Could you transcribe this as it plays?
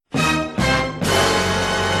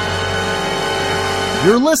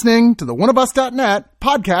You're listening to the oneofus.net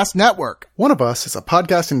podcast network. One of Us is a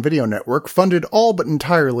podcast and video network funded all but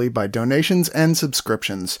entirely by donations and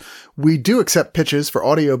subscriptions. We do accept pitches for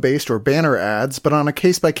audio-based or banner ads, but on a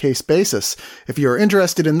case-by-case basis. If you're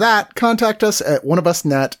interested in that, contact us at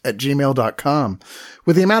oneofusnet@gmail.com.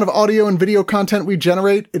 With the amount of audio and video content we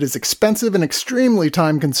generate, it is expensive and extremely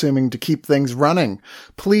time-consuming to keep things running.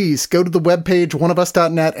 Please go to the webpage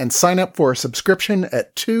oneofus.net and sign up for a subscription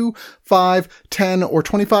at $2, $5, $10, or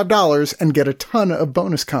 $25 and get a ton of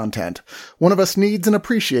bonus content. One of Us needs and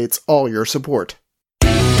appreciates all your support.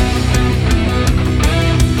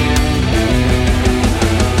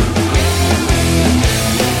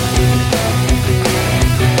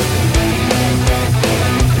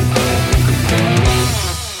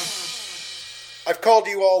 I've called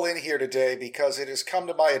you all in here today because it has come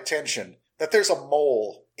to my attention that there's a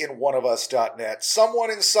mole in oneofus.net. Someone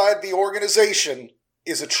inside the organization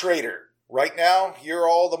is a traitor. Right now, you're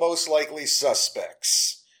all the most likely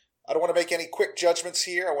suspects. I don't want to make any quick judgments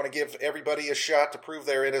here. I want to give everybody a shot to prove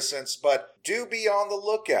their innocence, but do be on the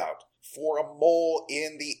lookout for a mole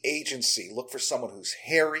in the agency. Look for someone who's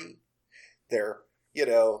hairy. They're,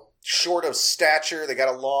 short of stature. They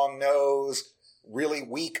got a long nose. Really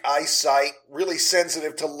weak eyesight, really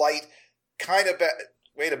sensitive to light,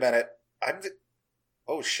 wait a minute, I'm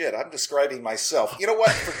describing myself. You know what,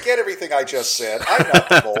 forget everything I just said, I'm not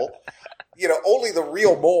the mole. Only the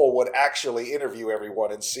real mole would actually interview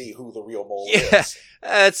everyone and see who the real mole is.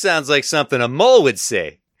 That sounds like something a mole would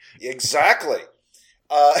say. Exactly.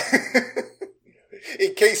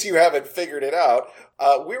 In case you haven't figured it out,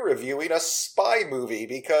 we're reviewing a spy movie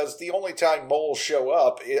because the only time moles show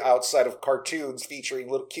up outside of cartoons featuring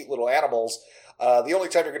cute little animals, the only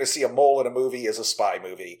time you're going to see a mole in a movie is a spy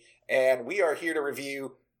movie. And we are here to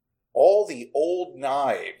review All the Old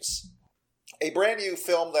Knives, a brand new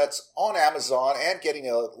film that's on Amazon and getting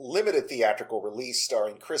a limited theatrical release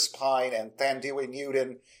starring Chris Pine and Thandie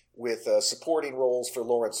Newton with supporting roles for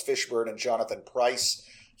Lawrence Fishburne and Jonathan Pryce.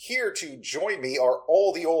 Here to join me are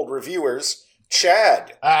all the old reviewers.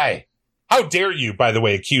 Chad. Hi. How dare you, by the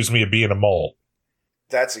way, accuse me of being a mole?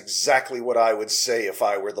 That's exactly what I would say if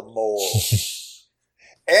I were the mole.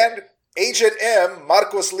 And Agent M,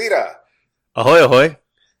 Marcos Lira. Ahoy, ahoy.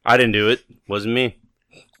 I didn't do it. Wasn't me.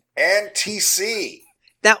 And TC.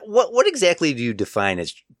 Now, what exactly do you define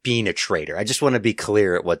as being a traitor? I just want to be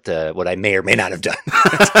clear at what I may or may not have done.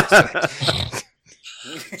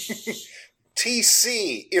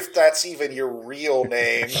 TC, if that's even your real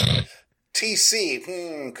name.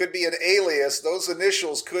 TC, could be an alias. Those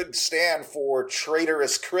initials could stand for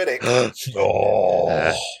traitorous critic. I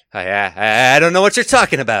don't know what you're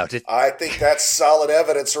talking about. I think that's solid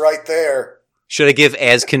evidence right there. Should I give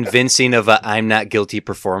as convincing of a I'm not guilty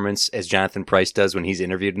performance as Jonathan Pryce does when he's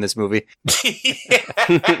interviewed in this movie? I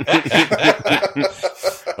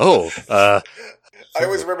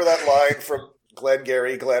always remember that line from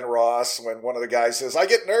Glengarry Glen Ross when one of the guys says, I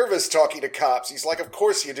get nervous talking to cops. He's like, of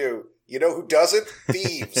course you do. You know who doesn't?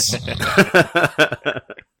 Thieves.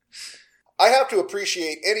 I have to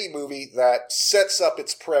appreciate any movie that sets up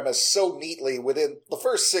its premise so neatly within the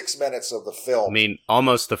first 6 minutes of the film. I mean,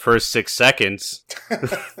 almost the first 6 seconds.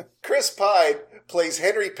 Chris Pine plays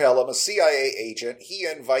Henry Pelham, a CIA agent. He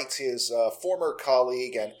invites his former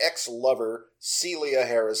colleague and ex-lover, Celia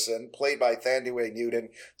Harrison, played by Thandie Newton,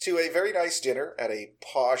 to a very nice dinner at a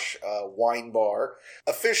posh wine bar.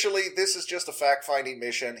 Officially, this is just a fact-finding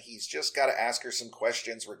mission. He's just got to ask her some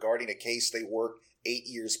questions regarding a case they worked 8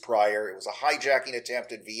 years prior. It was a hijacking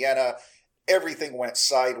attempt in Vienna. Everything went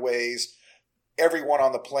sideways. Everyone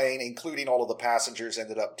on the plane, including all of the passengers,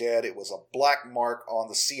 ended up dead. It was a black mark on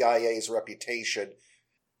the CIA's reputation.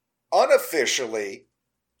 Unofficially,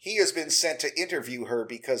 he has been sent to interview her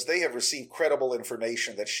because they have received credible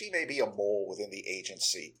information that she may be a mole within the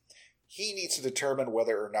agency. He needs to determine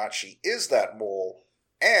whether or not she is that mole,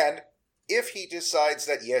 and if he decides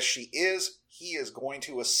that yes, she is, he is going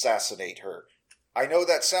to assassinate her. I know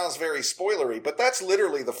that sounds very spoilery, but that's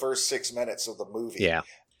literally the first 6 minutes of the movie. Yeah.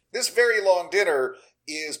 This very long dinner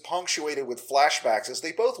is punctuated with flashbacks as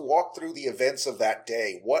they both walk through the events of that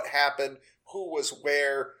day. What happened, who was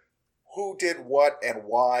where, who did what and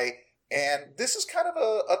why. And this is kind of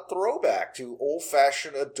a throwback to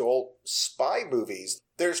old-fashioned adult spy movies.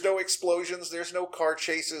 There's no explosions, there's no car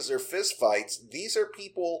chases or fistfights. These are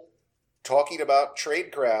people talking about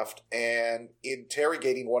tradecraft and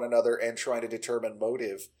interrogating one another and trying to determine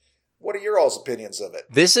motive. What are your all's opinions of it?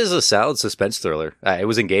 This is a solid suspense thriller. I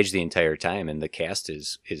was engaged the entire time, and the cast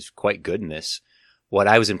is quite good in this. What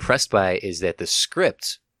I was impressed by is that the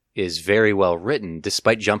script is very well written,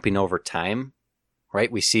 despite jumping over time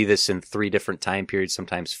right? We see this in 3 different time periods,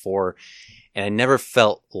 sometimes 4, and I never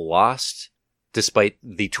felt lost despite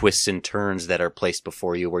the twists and turns that are placed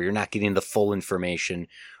before you, where you're not getting the full information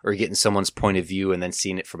or getting someone's point of view and then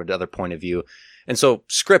seeing it from another point of view. And so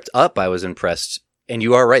script up, I was impressed. And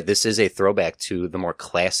you are right. This is a throwback to the more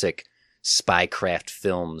classic spycraft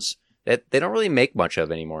films that they don't really make much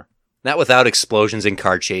of anymore. Not without explosions and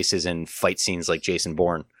car chases and fight scenes like Jason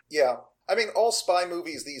Bourne. Yeah. I mean, all spy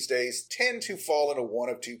movies these days tend to fall into one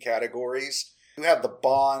of 2 categories. You have the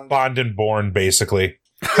Bond and Bourne, basically.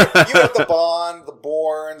 You have the Bond, the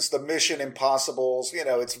Bournes, the Mission Impossibles.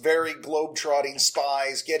 It's very globe-trotting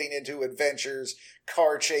spies getting into adventures,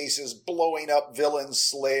 car chases, blowing up villains,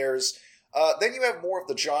 slayers. Then you have more of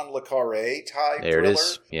the John le Carré type There thriller. it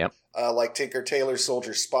is. Yep. Like Tinker Tailor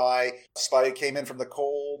Soldier Spy. Spy Who Came In From the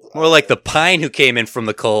Cold. More like the Pine Who Came In From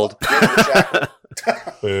the Cold.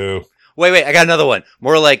 Boo. Wait, I got another one.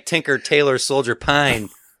 More like Tinker Tailor Soldier Pine.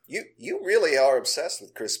 You really are obsessed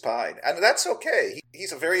with Chris Pine. And that's okay.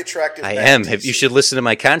 He's a very attractive I man. am. You should listen to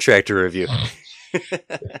my contractor review.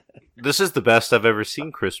 This is the best I've ever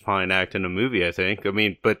seen Chris Pine act in a movie, I think. I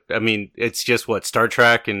mean, it's just what, Star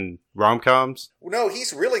Trek and rom-coms? No,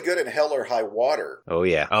 he's really good in Hell or High Water. Oh,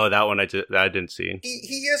 yeah. Oh, that one I didn't see.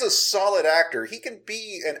 He is a solid actor. He can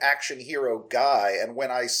be an action hero guy. And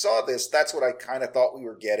when I saw this, that's what I kind of thought we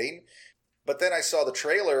were getting. But then I saw the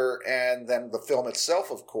trailer and then the film itself,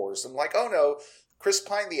 of course. I'm like, oh no, Chris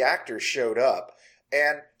Pine, the actor, showed up.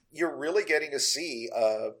 And you're really getting to see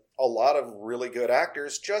a lot of really good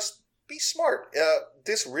actors just be smart.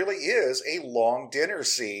 This really is a long dinner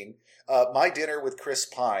scene. My dinner with Chris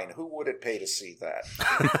Pine. Who would it pay to see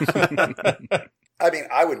that? I mean,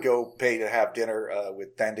 I would go pay to have dinner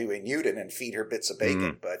with Thandue Newton and feed her bits of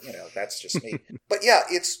bacon, but, that's just me. But yeah,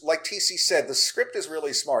 it's like TC said, the script is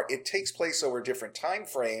really smart. It takes place over different time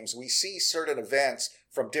frames. We see certain events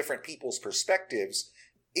from different people's perspectives.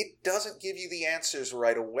 It doesn't give you the answers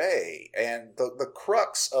right away. And the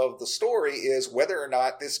crux of the story is whether or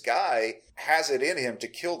not this guy has it in him to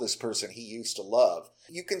kill this person he used to love.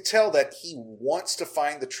 You can tell that he wants to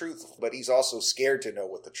find the truth, but he's also scared to know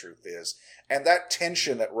what the truth is. And that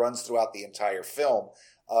tension that runs throughout the entire film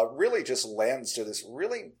really just lends to this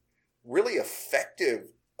really, really effective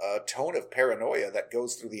tone of paranoia that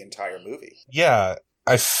goes through the entire movie. Yeah,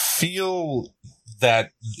 I feel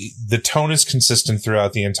that the tone is consistent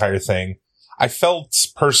throughout the entire thing. I felt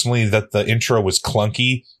personally that the intro was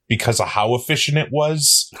clunky because of how efficient it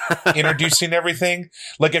was introducing everything.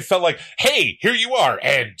 Like, it felt like, hey, here you are,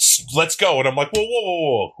 and let's go. And I'm like,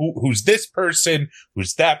 whoa. Who's this person?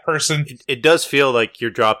 Who's that person? It does feel like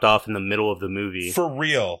you're dropped off in the middle of the movie. For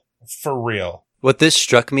real. What this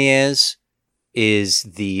struck me as is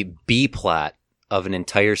the B plot of an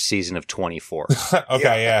entire season of 24.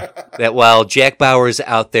 Okay, yeah. That while Jack Bauer's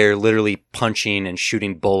out there literally punching and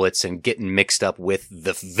shooting bullets and getting mixed up with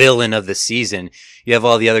the villain of the season, you have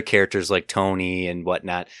all the other characters like Tony and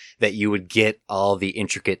whatnot that you would get all the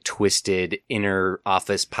intricate, twisted, inner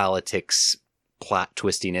office politics plot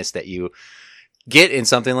twistiness that you get in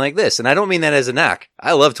something like this. And I don't mean that as a knock.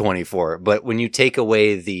 I love 24, but when you take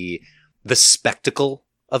away the spectacle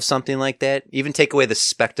of something like that, even take away the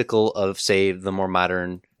spectacle of, say, the more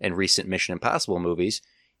modern and recent Mission Impossible movies,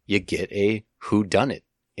 you get a whodunit,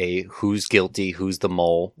 a who's guilty, who's the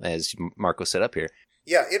mole, as Marco set up here.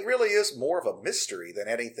 Yeah, it really is more of a mystery than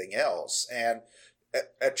anything else. And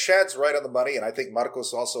Chad's right on the money, and I think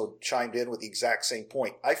Marcos also chimed in with the exact same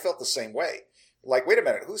point. I felt the same way. Like, wait a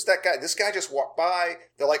minute, who's that guy? This guy just walked by.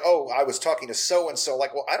 They're like, oh, I was talking to so-and-so.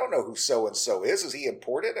 Like, well, I don't know who so-and-so is. Is he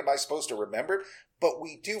important? Am I supposed to remember? But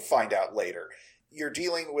we do find out later. You're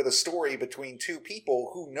dealing with a story between 2 people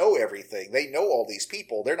who know everything. They know all these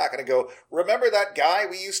people. They're not going to go, remember that guy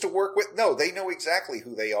we used to work with? No, they know exactly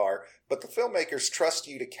who they are. But the filmmakers trust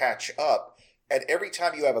you to catch up. And every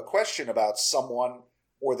time you have a question about someone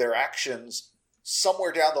or their actions,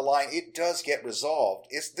 somewhere down the line, it does get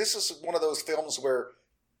resolved. This is one of those films where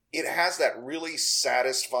it has that really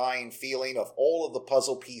satisfying feeling of all of the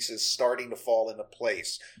puzzle pieces starting to fall into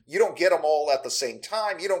place. You don't get them all at the same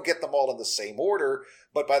time. You don't get them all in the same order.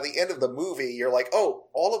 But by the end of the movie, you're like, oh,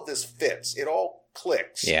 all of this fits. It all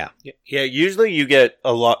clicks. Yeah. Yeah, usually you get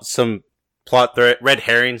some plot red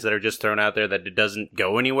herrings that are just thrown out there that it doesn't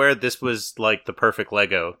go anywhere. This was like the perfect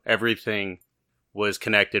Lego. Everything was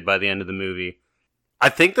connected by the end of the movie. I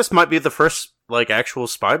think this might be the first, like, actual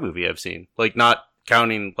spy movie I've seen. Like, not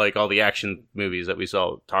counting, like, all the action movies that we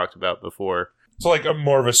talked about before. So, like, a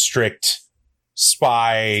more of a strict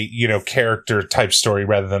spy, character type story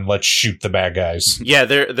rather than let's shoot the bad guys. Yeah,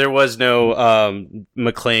 there was no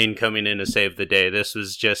McClane coming in to save the day. This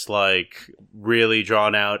was just like really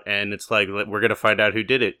drawn out, and it's like, we're gonna find out who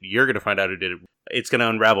did it. You're gonna find out who did it. It's gonna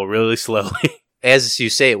unravel really slowly. As you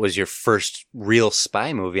say, it was your first real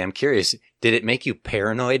spy movie. I'm curious, did it make you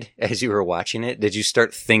paranoid as you were watching it? Did you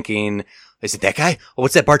start thinking, is it that guy? Oh,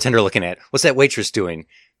 what's that bartender looking at? What's that waitress doing?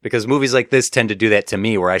 Because movies like this tend to do that to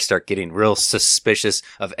me, where I start getting real suspicious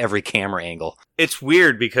of every camera angle. It's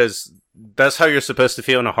weird because that's how you're supposed to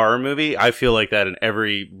feel in a horror movie. I feel like that in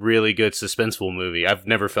every really good suspenseful movie. I've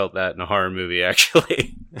never felt that in a horror movie,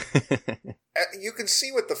 actually. You can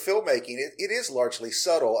see with the filmmaking, it is largely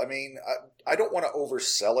subtle. I mean, I don't want to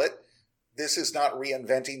oversell it. This is not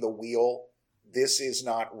reinventing the wheel. This is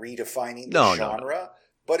not redefining the genre. No.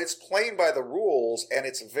 But it's playing by the rules, and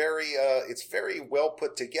it's very well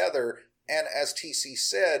put together. And as TC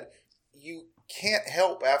said, you can't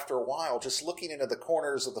help after a while just looking into the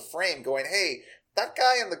corners of the frame going, hey, that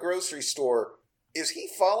guy in the grocery store, is he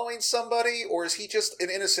following somebody, or is he just an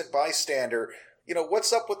innocent bystander?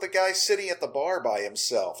 What's up with the guy sitting at the bar by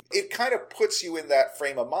himself? It kind of puts you in that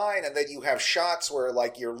frame of mind, and then you have shots where,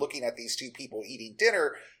 like, you're looking at these two people eating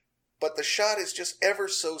dinner, but the shot is just ever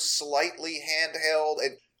so slightly handheld.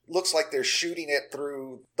 It looks like they're shooting it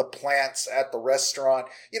through the plants at the restaurant.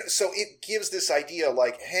 So it gives this idea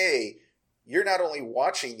like, hey, you're not only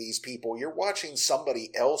watching these people, you're watching somebody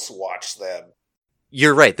else watch them.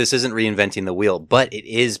 You're right. This isn't reinventing the wheel, but it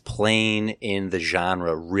is playing in the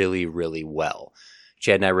genre really, really well.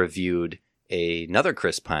 Chad and I reviewed another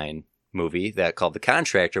Chris Pine movie that called The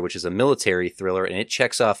Contractor, which is a military thriller, and it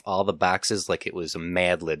checks off all the boxes like it was a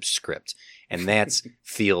Mad Lib script. And that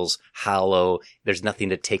feels hollow. There's nothing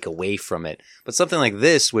to take away from it. But something like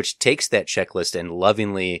this, which takes that checklist and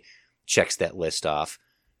lovingly checks that list off,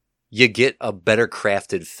 you get a better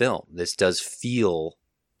crafted film. This does feel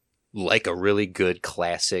like a really good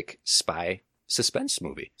classic spy suspense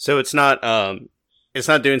movie. So it's not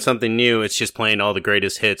doing something new. It's just playing all the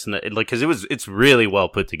greatest hits, and because it's really well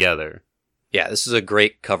put together. Yeah, this is a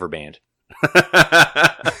great cover band.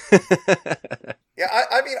 Yeah,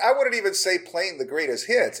 I mean, I wouldn't even say playing the greatest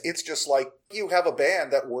hits. It's just like you have a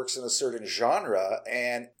band that works in a certain genre,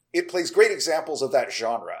 and it plays great examples of that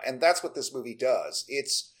genre, and that's what this movie does.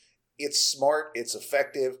 It's smart, it's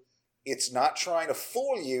effective, it's not trying to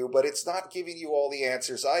fool you, but it's not giving you all the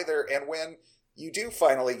answers either, and when you do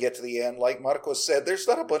finally get to the end, like Marco said, there's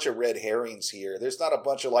not a bunch of red herrings here. There's not a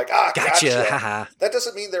bunch of like, gotcha. That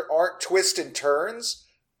doesn't mean there aren't twists and turns,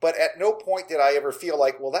 but at no point did I ever feel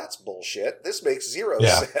like, well, that's bullshit. This makes zero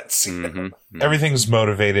sense. Mm-hmm. Everything's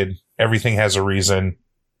motivated. Everything has a reason.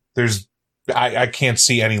 I can't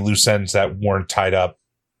see any loose ends that weren't tied up,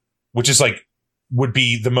 which is like, would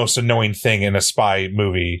be the most annoying thing in a spy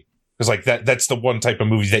movie. Because like that's the one type of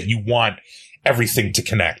movie that you want everything to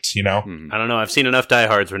connect, I don't know. I've seen enough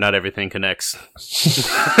diehards where not everything connects.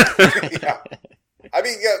 Yeah. I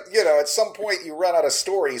mean, at some point you run out of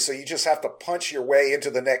story, so you just have to punch your way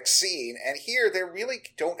into the next scene. And here, they really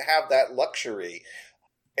don't have that luxury.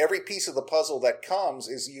 Every piece of the puzzle that comes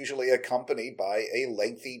is usually accompanied by a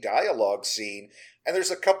lengthy dialogue scene. And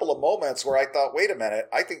there's a couple of moments where I thought, wait a minute,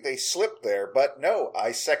 I think they slipped there. But no,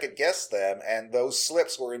 I second-guessed them, and those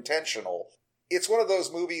slips were intentional. It's one of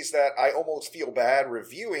those movies that I almost feel bad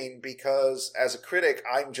reviewing because, as a critic,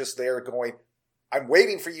 I'm just there going, I'm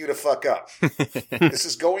waiting for you to fuck up. This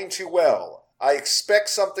is going too well. I expect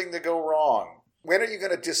something to go wrong. When are you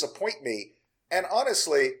going to disappoint me? And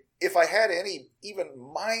honestly, if I had any even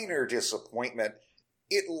minor disappointment,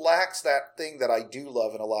 it lacks that thing that I do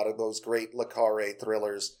love in a lot of those great Le Carré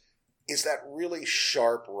thrillers, is that really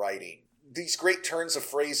sharp writing. These great turns of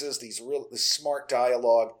phrases, this smart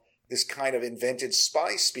dialogue, this kind of invented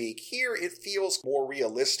spy speak. Here it feels more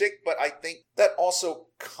realistic, but I think that also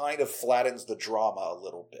kind of flattens the drama a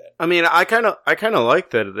little bit. I mean, I kind of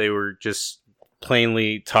like that they were just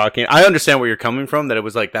plainly talking. I understand where you're coming from, that it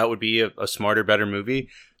was like that would be a smarter, better movie,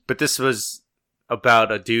 but this was about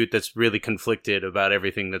a dude that's really conflicted about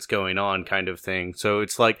everything that's going on kind of thing. So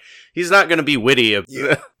it's like, he's not going to be witty.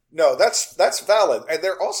 Yeah. No, that's valid. And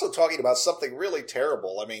they're also talking about something really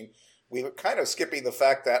terrible. I mean, we were kind of skipping the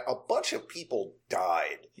fact that a bunch of people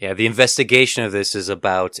died. Yeah, the investigation of this is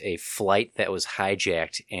about a flight that was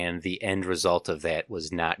hijacked, and the end result of that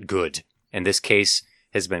was not good. And this case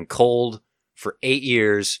has been cold for 8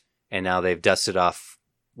 years, and now they've dusted off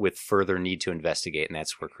with further need to investigate, and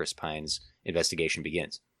that's where Chris Pine's investigation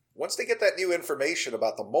begins. Once they get that new information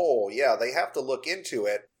about the mole, yeah, they have to look into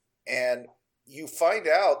it, and you find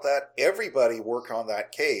out that everybody working on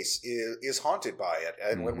that case is haunted by it.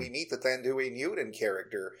 And when we meet the Thandui Newton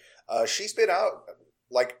character, she's been out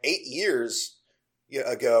like 8 years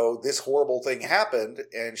ago. This horrible thing happened,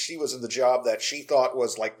 and she was in the job that she thought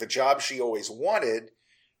was like the job she always wanted.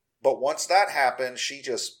 But once that happened, she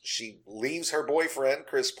leaves her boyfriend,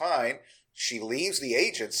 Chris Pine. She leaves the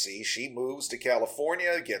agency. She moves to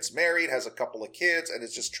California, gets married, has a couple of kids, and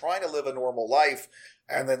is just trying to live a normal life.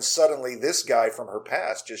 And then suddenly this guy from her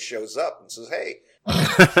past just shows up and says, hey,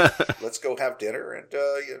 let's go have dinner. And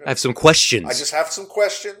I have some questions. I just have some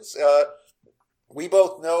questions. We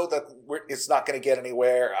both know that it's not going to get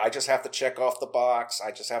anywhere. I just have to check off the box.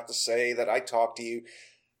 I just have to say that I talked to you.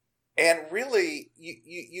 And really,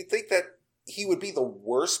 you think that he would be the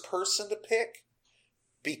worst person to pick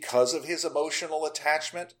because of his emotional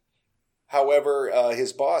attachment. However,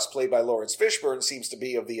 his boss, played by Lawrence Fishburne, seems to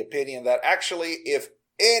be of the opinion that actually, if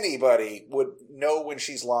anybody would know when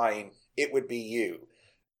she's lying, it would be you.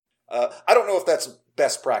 I don't know if that's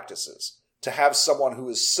best practices, to have someone who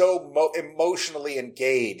is so emotionally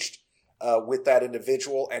engaged with that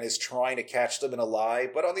individual and is trying to catch them in a lie.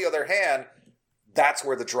 But on the other hand, that's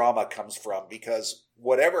where the drama comes from, because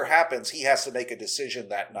whatever happens, he has to make a decision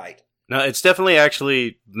that night. No, it's definitely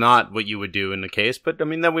actually not what you would do in the case, but I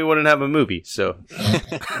mean, then we wouldn't have a movie, so.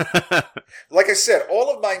 Like I said,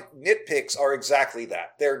 all of my nitpicks are exactly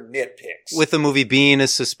that. They're nitpicks. With the movie being a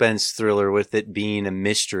suspense thriller, with it being a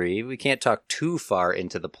mystery, we can't talk too far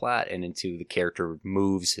into the plot and into the character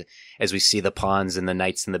moves as we see the pawns and the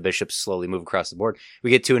knights and the bishops slowly move across the board. We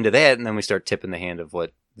get too into that, and then we start tipping the hand of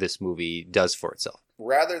what this movie does for itself.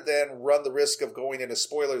 Rather than run the risk of going into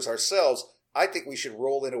spoilers ourselves, I think we should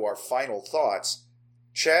roll into our final thoughts.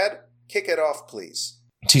 Chad, kick it off, please.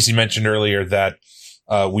 TC mentioned earlier that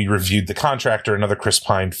we reviewed The Contractor, another Chris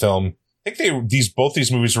Pine film. I think both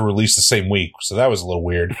these movies were released the same week, so that was a little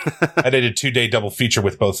weird. I did a 2-day double feature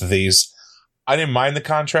with both of these. I didn't mind The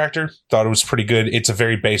Contractor. Thought it was pretty good. It's a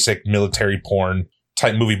very basic military porn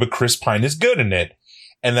type movie, but Chris Pine is good in it.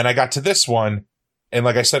 And then I got to this one, and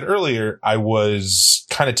like I said earlier, I was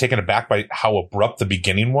kind of taken aback by how abrupt the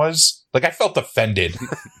beginning was. Like, I felt offended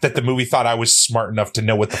that the movie thought I was smart enough to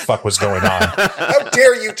know what the fuck was going on. How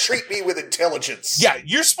dare you treat me with intelligence? Yeah,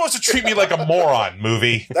 you're supposed to treat me like a moron,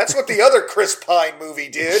 movie. That's what the other Chris Pine movie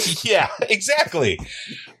did. Yeah, exactly.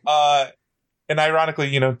 And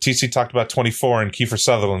ironically, TC talked about 24 and Kiefer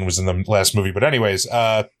Sutherland was in the last movie. But anyways,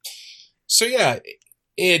 so yeah,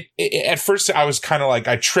 it at first I was kind of like,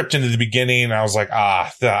 I tripped into the beginning and I was like,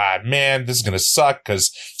 man, this is going to suck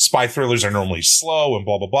because spy thrillers are normally slow and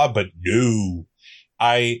blah, blah, blah. But no,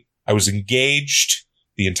 I was engaged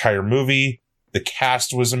the entire movie. The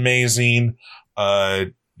cast was amazing.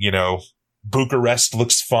 Bucharest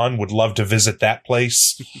looks fun. Would love to visit that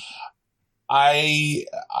place. I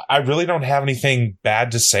really don't have anything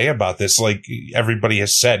bad to say about this. Like everybody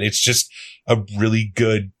has said, it's just a really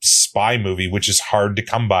good spy movie, which is hard to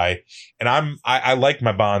come by. And I like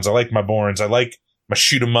my Bonds. I like my Bournes. I like my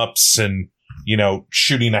shoot 'em ups and,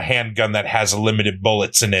 shooting a handgun that has limited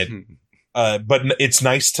bullets in it. But it's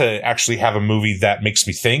nice to actually have a movie that makes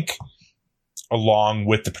me think, along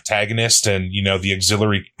with the protagonist and, the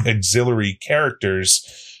auxiliary characters,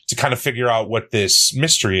 to kind of figure out what this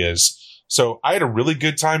mystery is. So I had a really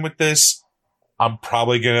good time with this. I'm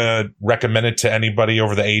probably going to recommend it to anybody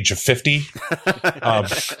over the age of 50.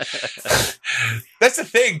 That's the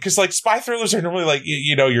thing, because like spy thrillers are normally like,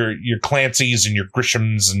 your Clancy's and your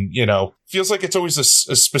Grishams and, feels like it's always a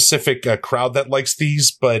specific crowd that likes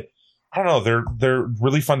these, but I don't know. They're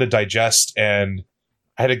really fun to digest, and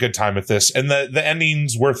I had a good time with this, and the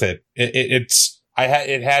ending's worth it. It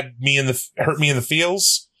hurt me in the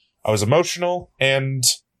feels. I was emotional, and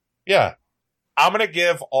yeah. I'm going to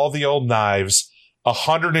give All the Old Knives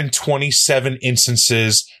 127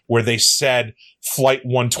 instances where they said Flight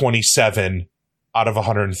 127 out of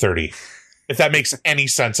 130. If that makes any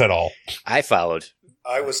sense at all. I followed.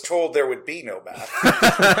 I was told there would be no math.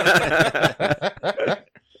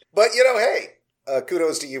 But, hey,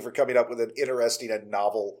 kudos to you for coming up with an interesting and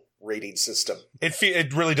novel rating system.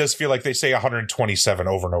 It really does feel like they say 127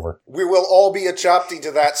 over and over. We will all be adopting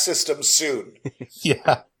to that system soon.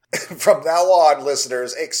 Yeah. From now on,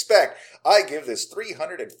 listeners, expect I give this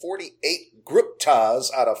 348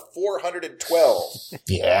 Gruptas out of 412.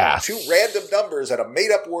 Yeah. 2 random numbers and a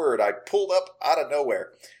made-up word I pulled up out of nowhere.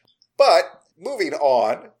 But, moving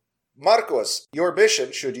on, Marcos, your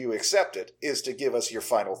mission, should you accept it, is to give us your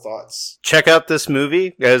final thoughts. Check out this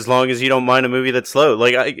movie, as long as you don't mind a movie that's slow.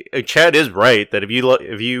 Like, Chad is right, that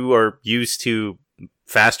if you are used to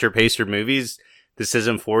faster-paced movies, this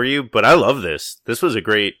isn't for you, but I love this. This was a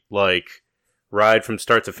great, ride from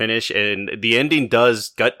start to finish, and the ending does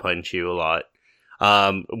gut punch you a lot.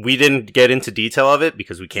 We didn't get into detail of it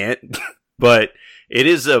because we can't, but it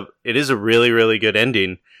is a really, really good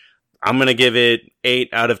ending. I'm going to give it 8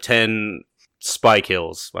 out of 10 spy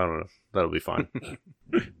kills. I don't know. That'll be fine.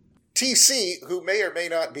 TC, who may or may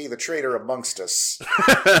not be the traitor amongst us,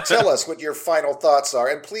 tell us what your final thoughts are,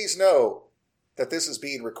 and please know that this is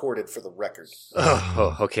being recorded for the record.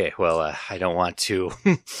 Oh, okay. Well, I don't want to.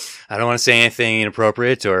 I don't want to say anything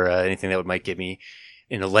inappropriate or anything that might get me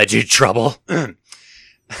in alleged trouble.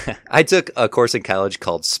 I took a course in college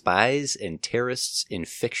called Spies and Terrorists in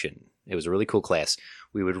Fiction. It was a really cool class.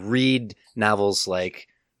 We would read novels like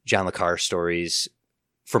John le Carre stories,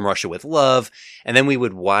 From Russia with Love, and then we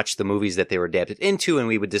would watch the movies that they were adapted into, and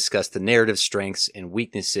we would discuss the narrative strengths and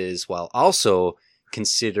weaknesses while also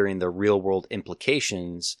considering the real-world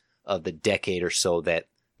implications of the decade or so that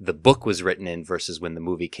the book was written in versus when the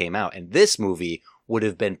movie came out. And this movie would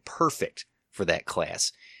have been perfect for that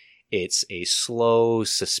class. It's a slow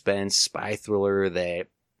suspense spy thriller that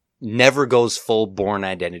never goes full Bourne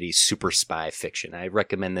Identity super spy fiction. I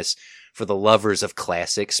recommend this for the lovers of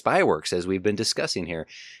classic spy works, as we've been discussing here.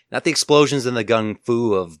 Not the explosions and the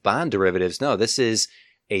gung-fu of Bond derivatives. No, this is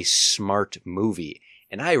a smart movie.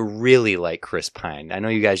 And I really like Chris Pine. I know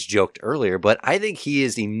you guys joked earlier, but I think he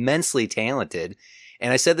is immensely talented.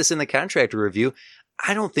 And I said this in the Contractor review.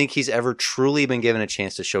 I don't think he's ever truly been given a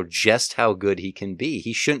chance to show just how good he can be.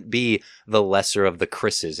 He shouldn't be the lesser of the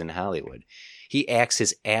Chris's in Hollywood. He acts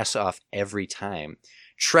his ass off every time.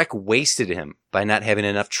 Trek wasted him by not having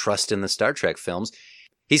enough trust in the Star Trek films.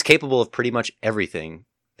 He's capable of pretty much everything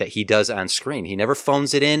that he does on screen. He never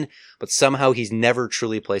phones it in, but somehow he's never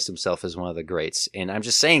truly placed himself as one of the greats. And I'm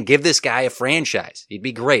just saying, give this guy a franchise. He'd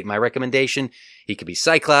be great. My recommendation, he could be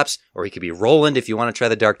Cyclops, or he could be Roland if you want to try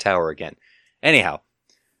the Dark Tower again. Anyhow,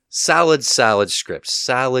 solid script,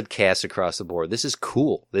 solid cast across the board. This is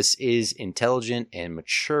cool. This is intelligent and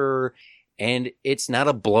mature, and it's not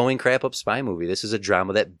a blowing crap up spy movie. This is a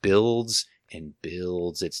drama that builds and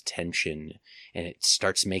builds its tension, and it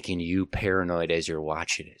starts making you paranoid as you're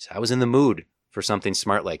watching it. I was in the mood for something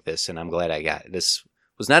smart like this, and I'm glad I got it. This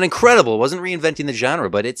was not incredible. It wasn't reinventing the genre,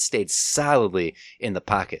 but it stayed solidly in the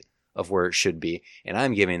pocket of where it should be, and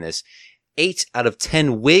I'm giving this 8 out of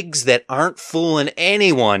 10 wigs that aren't fooling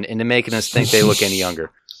anyone into making us think they look any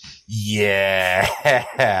younger.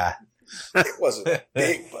 Yeah. It was a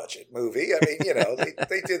big budget movie. I mean, you know,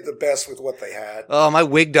 they did the best with what they had. Oh, my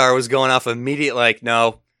wigdar was going off immediate, like,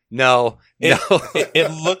 no.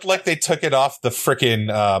 It looked like they took it off the frickin'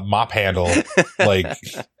 mop handle, like,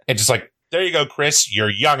 and just like, there you go, Chris, you're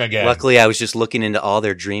young again. Luckily, I was just looking into all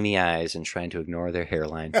their dreamy eyes and trying to ignore their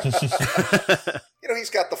hairline. You know,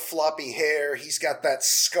 he's got the floppy hair. He's got that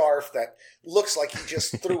scarf that looks like he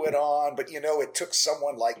just threw it on, but, you know, it took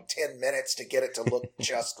someone like 10 minutes to get it to look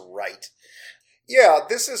just right. Yeah,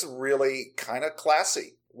 this is really kind of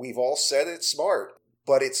classy. We've all said it's smart,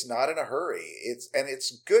 but it's not in a hurry. It's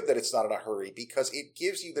good that it's not in a hurry because it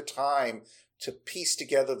gives you the time to piece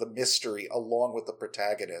together the mystery along with the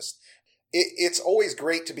protagonist. It's always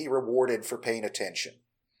great to be rewarded for paying attention.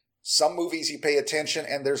 Some movies you pay attention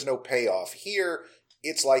and there's no payoff. Here,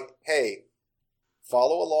 it's like, hey,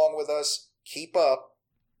 follow along with us, keep up.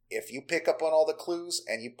 If you pick up on all the clues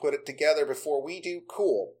and you put it together before we do,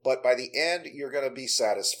 cool. But by the end, you're going to be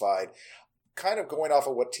satisfied. Kind of going off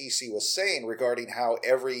of what TC was saying regarding how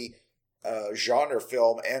every genre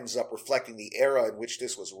film ends up reflecting the era in which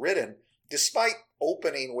this was written, despite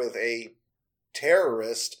opening with a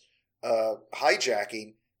terrorist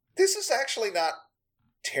hijacking, this is actually not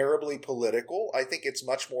terribly political. I think it's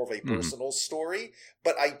much more of a personal story,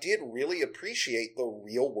 but I did really appreciate the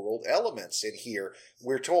real world elements in here.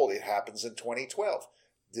 We're told it happens in 2012.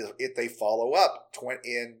 They follow up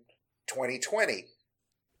in 2020.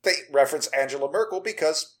 They reference Angela Merkel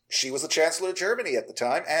because she was the Chancellor of Germany at the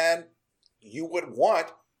time, and you would want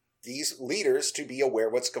these leaders to be aware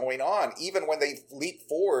what's going on. Even when they leap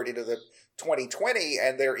forward into the 2020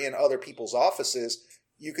 and they're in other people's offices,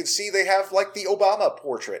 you can see they have like the Obama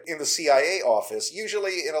portrait in the CIA office.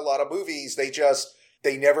 Usually in a lot of movies,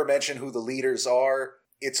 they never mention who the leaders are.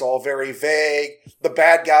 It's all very vague. The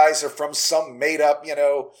bad guys are from some made up,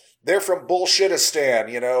 they're from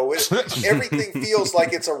Bullshitistan, everything feels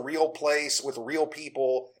like it's a real place with real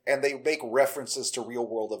people and they make references to real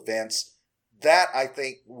world events. That, I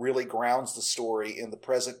think, really grounds the story in the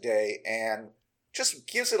present day and just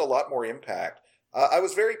gives it a lot more impact. I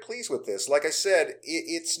was very pleased with this. Like I said,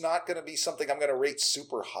 it's not going to be something I'm going to rate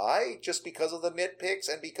super high just because of the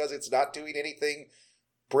nitpicks and because it's not doing anything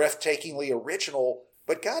breathtakingly original.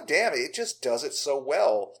 But goddamn, it just does it so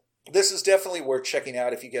well. This is definitely worth checking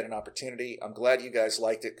out if you get an opportunity. I'm glad you guys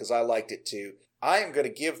liked it because I liked it too. I am going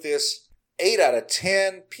to give this 8 out of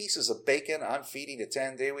 10 pieces of bacon I'm feeding to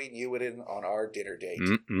Tandui Newiden on our dinner date.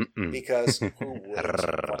 Because who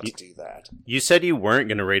wouldn't want to do that? You said you weren't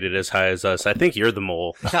going to rate it as high as us. I think you're the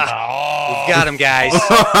mole. We got him, guys.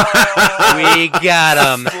 We got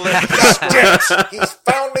him. He's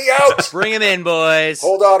found me out. Bring him in, boys.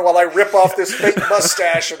 Hold on while I rip off this fake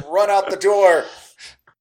mustache and run out the door.